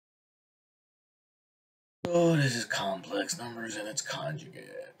So this is complex numbers and its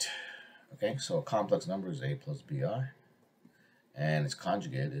conjugate. Okay, so a complex number is a plus bi, and its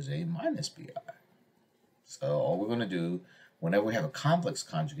conjugate is a minus bi. So all we're going to do, whenever we have a complex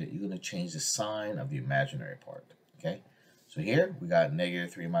conjugate, you're going to change the sign of the imaginary part. Okay, so here we got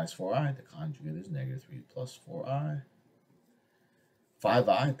negative 3 minus 4i. The conjugate is negative 3 plus 4i.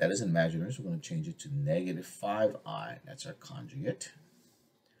 5i, that is imaginary, so we're going to change it to negative 5i. That's our conjugate.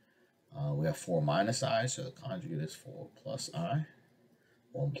 We have 4 minus I, so the conjugate is 4 plus I.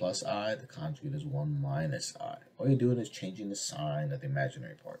 1 plus I, the conjugate is 1 minus I. All you're doing is changing the sign of the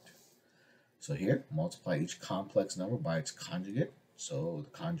imaginary part. So here, multiply each complex number by its conjugate. So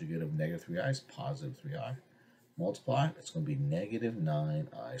the conjugate of negative 3i is positive 3i. Multiply, it's going to be negative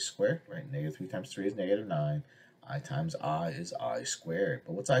 9i squared, right? Negative 3 times 3 is negative 9. I times I is I squared.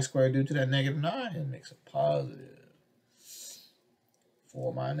 But what's I squared do to that negative 9? It makes it positive.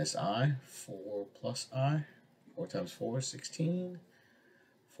 4 minus I, 4 plus I. 4 times 4 is 16.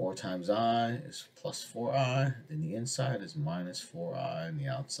 4 times I is plus 4i. Then the inside is minus 4i, and the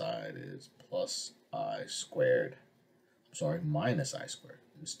outside is plus I squared. I'm sorry, minus I squared.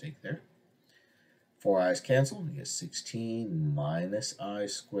 Mistake there. 4 i's cancel. You get 16 minus I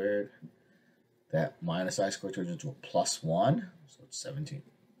squared. That minus I squared turns into a plus 1, so it's 17.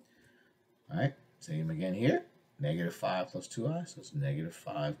 All right, same again here. Negative 5 plus 2i, so it's negative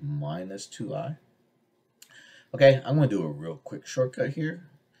 5 minus 2i. Okay, I'm going to do a real quick shortcut here.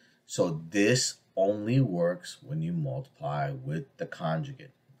 So this only works when you multiply with the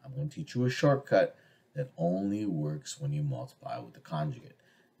conjugate. I'm going to teach you a shortcut that only works when you multiply with the conjugate.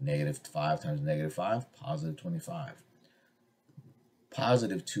 Negative 5 times negative 5, positive 25.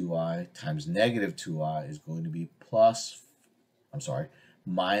 Positive 2i times negative 2i is going to be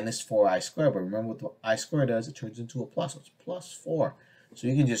minus 4i squared. But remember what the I squared does, it turns into a plus. So it's plus 4. So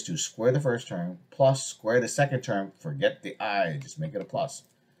you can just do square the first term, plus square the second term, forget the I, just make it a plus.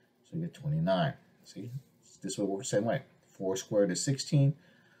 So you get 29. See, this will work the same way. 4 squared is 16,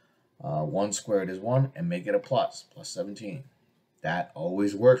 1 squared is 1, and make it a plus 17. That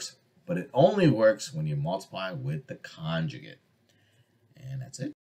always works, but it only works when you multiply with the conjugate. And that's it.